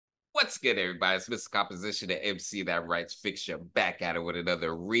What's good, everybody? It's Mr. Composition, the MC that writes fiction, back at it with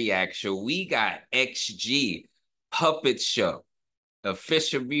another reaction. We got XG Puppet Show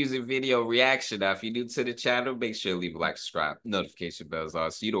official music video reaction. Now, if you're new to the channel, make sure to leave a like, subscribe, notification bells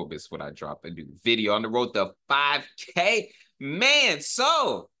on so you don't miss when I drop a new video on the road to 5K. Man,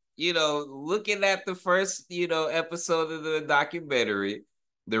 so, looking at the first, episode of the documentary,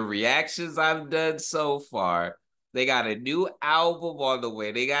 the reactions I've done so far, they got a new album on the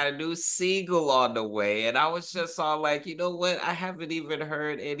way. They got a new single on the way. And I was just all like, you know what? I haven't even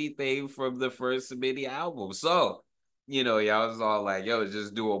heard anything from the first mini album. So, y'all was all like, yo,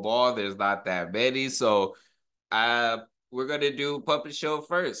 just do them all. There's not that many. So we're going to do Puppet Show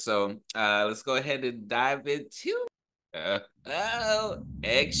first. So let's go ahead and dive into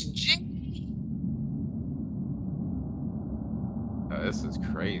XG. Oh, this is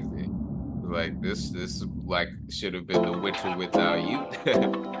crazy. Like this like should have been the winter without you.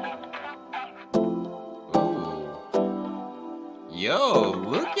 Ooh. Yo,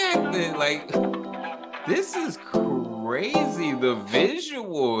 look at this. Like, this is crazy. The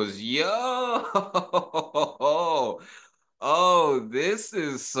visuals, yo. Oh, this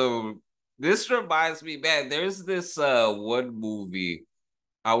is so. This reminds me, man. There's this one movie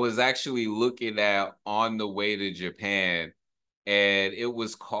I was actually looking at on the way to Japan, and it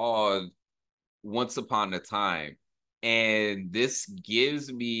was called Once Upon a Time, and this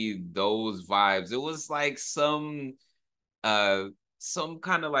gives me those vibes. It was like some kind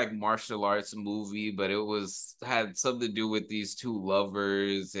of like martial arts movie, but it was had something to do with these two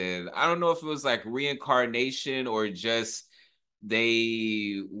lovers, and I don't know if it was like reincarnation or just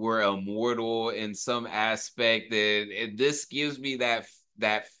they were immortal in some aspect, and this gives me that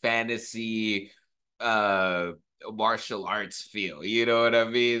fantasy martial arts feel. You know what I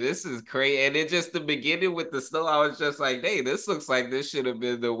mean? This is crazy. And it just the beginning with the snow, I was just like, hey, this looks like this should have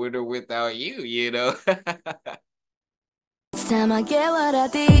been the winter without you, you know? It's time I get what I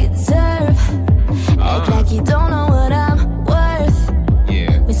deserve. Act like you don't know what I'm worth.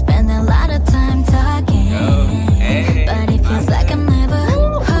 Yeah. We spend a lot of time talking, hey, but it feels like I'm never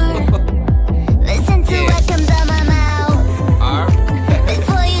heard. Listen to what comes out my mouth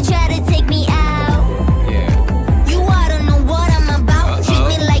before you try to take me out. Yeah. You ought to know what I'm about. Treat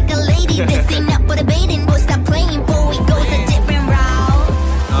me like a lady. This ain't up for debating. We'll stop playing before we go a different route.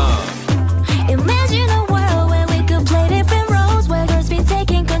 Imagine a world where we could play different roles, where girls be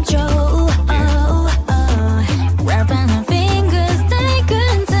taking control. Wrapping our fingers,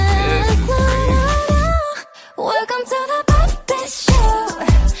 taking time. No. Welcome to the puppet show.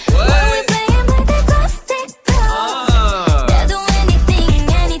 Where we play 'em like they plastic dolls. They'll do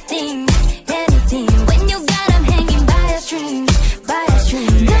anything when you got 'em hanging by a string.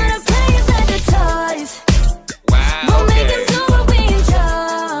 Gonna play it like the toys. Wow. We'll make it do what we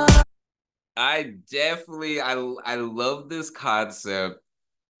enjoy. I love this concept.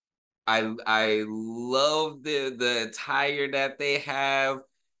 I love the attire that they have.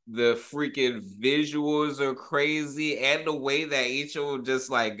 The freaking visuals are crazy, and the way that each of them just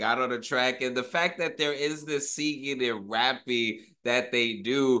like got on the track, and the fact that there is this singing and rapping that they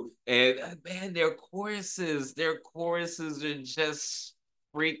do, and man, their choruses are just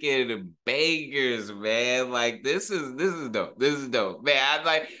freaking bangers, man. Like this is dope. This is dope, man. I'm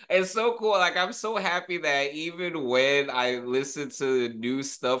like, it's so cool. Like I'm so happy that even when I listen to new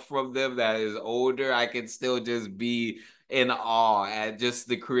stuff from them that is older, I can still just be in awe at just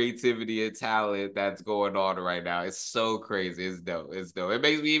the creativity and talent that's going on right now. It's so crazy. It's dope. It's dope. It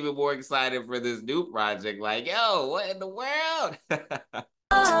makes me even more excited for this new project. Like, yo, what in the world? They'll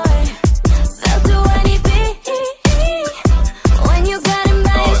do anything when you got him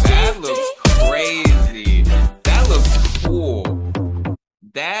by Oh, his that string. looks crazy. That looks cool.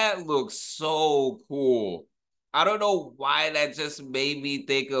 That looks so cool. I don't know why that just made me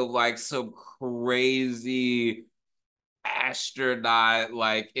think of like some crazy astronaut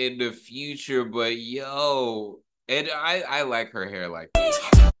like in the future, but yo, and I like her hair like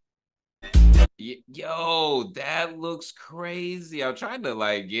yo, that looks crazy. I'm trying to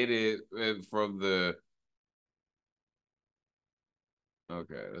like get it from the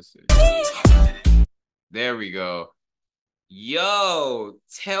okay, let's see. There we go. Yo,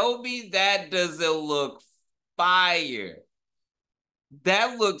 tell me that doesn't look fire.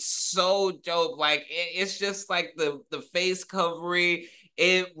 That looks so dope. Like it's just like the face covering.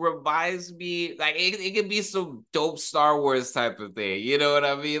 It reminds me like it could be some dope Star Wars type of thing. You know what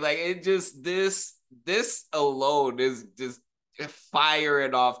I mean? Like it just this alone is just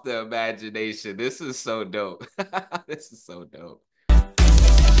firing off the imagination. This is so dope. This is so dope.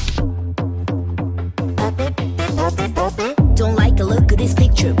 Don't like the look of this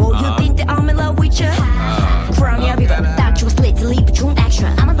picture. Boy, you think that I'm in love with you? From your people, thought you was lit to leave a true extra.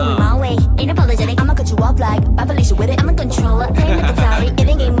 I'ma do it my way, ain't apologetic. I'ma cut you off like Babalisha with it. I'm a controller, ain't like sorry. It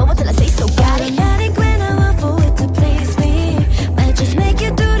ain't game over till I say so. Got it. Automatic when I want for it to please me. Might just make you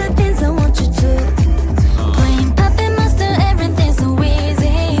do the things I want you to. Playing puppet master, everything's so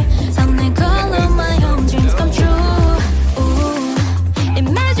easy. I'm the call of my own dreams come true. Ooh.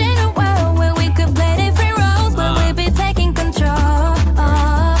 Imagine a world where we could play different roles, but we'll be taking control.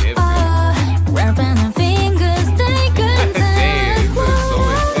 Wrapping our fingers, taking time.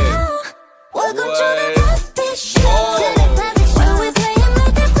 Welcome to the puppet show. Where we play them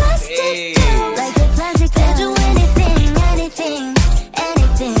like they're plastic dolls. Like a plastic doll. They'll do anything, anything,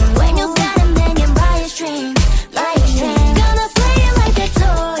 anything. When you got them hanging by a string, by a string. Gonna play it like they're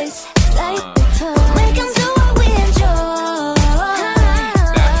toys, like the toys. Make them do what we enjoy.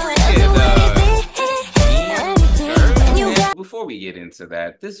 They'll do anything, when you got. Before we get into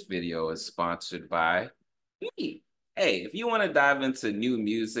that, this video is sponsored by me. Hey, if you want to dive into new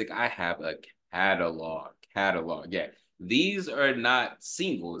music, I have a catalog. Yeah, these are not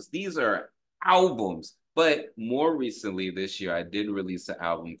singles, these are albums. But more recently this year, I did release an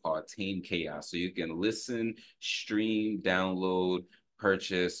album called Tame Chaos. So you can listen, stream, download,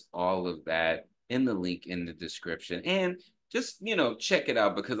 purchase, all of that in the link in the description. And just, you know, check it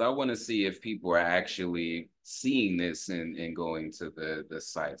out, because I want to see if people are actually seeing this and going to the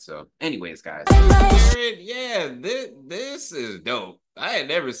site. So anyways, guys, yeah, this is dope. I had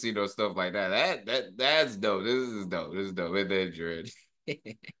never seen no stuff like that. That's dope. This is dope. This is dope. And then Jared.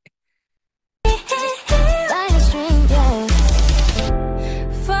 By a string, yeah.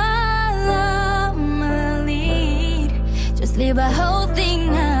 Follow my lead. Just leave a whole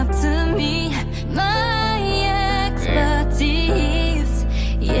thing up to me. My expertise.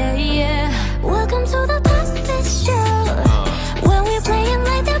 Yeah, yeah. Welcome to the puppet show. When we're playing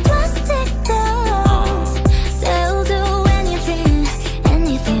like they're plastic dolls. They'll do anything,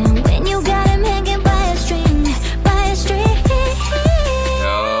 anything. When you got them hanging by a string, by a string.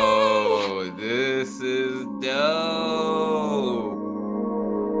 Oh, this is dope.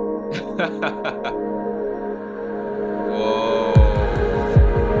 Whoa.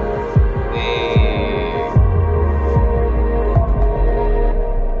 Dang.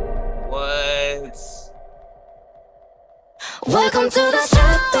 What? Welcome to the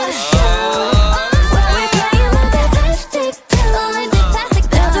puppet show. Where we playing with that plastic dolls.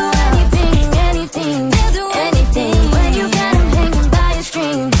 They'll do anything, anything, anything. When you got them hanging by a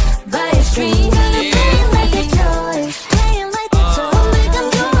string, by a string. Playing like they're toys, playing like they're toys. Make them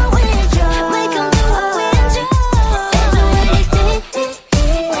do what we enjoy, make them do what we enjoy. They'll do anything,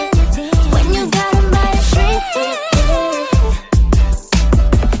 anything. When you got them by a string.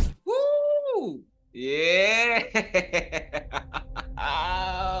 Woo! Yeah.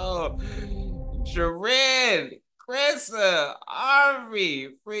 Oh. Jared, Krissa, Army,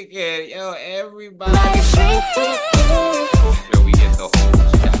 freaking, yo, everybody. So we get the whole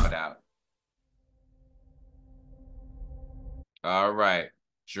shout out. All right.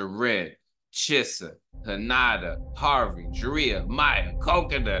 Jared, Chissa, Hanada, Harvey, Drea, Maya,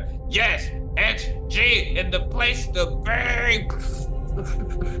 Coconut. Yes, XG in the place to be.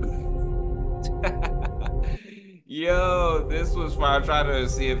 Yo, this was fun. I'm trying to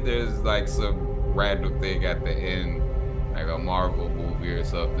see if there's like some random thing at the end, like a Marvel movie or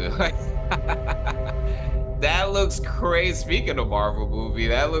something. That looks crazy. Speaking of Marvel movie,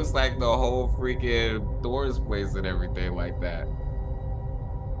 that looks like the whole freaking Thor's place and everything like that.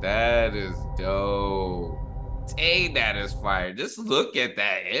 That is dope. Dang, that is fire. Just look at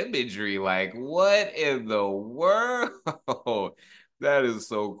that imagery. Like, what in the world? That is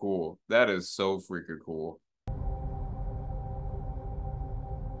so cool. That is so freaking cool.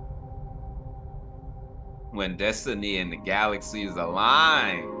 When destiny and the galaxies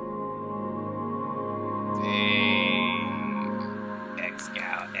align. Dang.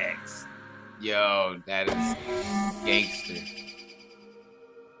 X-Gal X. Yo, that is gangster.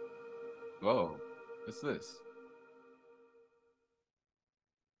 Whoa, what's this?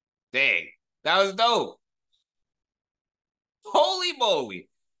 Dang, that was dope. Holy moly.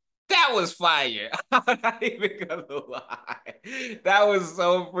 That was fire. I'm not even gonna lie. That was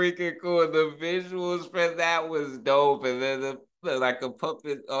so freaking cool. The visuals for that was dope. And then the like a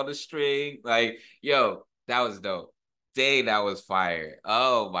puppet on a string. Like, yo, that was dope. Dang, that was fire.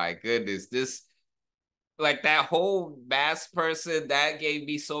 Oh my goodness. This, like, that whole mask person, that gave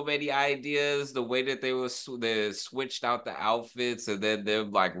me so many ideas. The way that they switched out the outfits, and then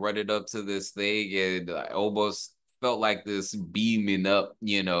them like running up to this thing and almost felt like this beaming up,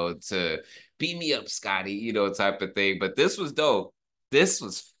 to beam me up, Scotty, type of thing. But this was dope. This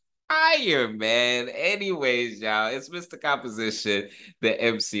was fire, man. Anyways, y'all, it's Mr. Composition, the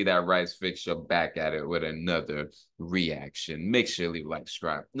MC that writes fiction, back at it with another reaction. Make sure you leave a like,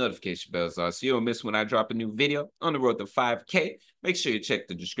 subscribe, notification bells on so you don't miss when I drop a new video on the road to 5K. Make sure you check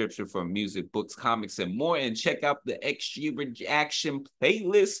the description for music, books, comics, and more, and check out the XG reaction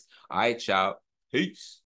playlist. All right, y'all. Peace.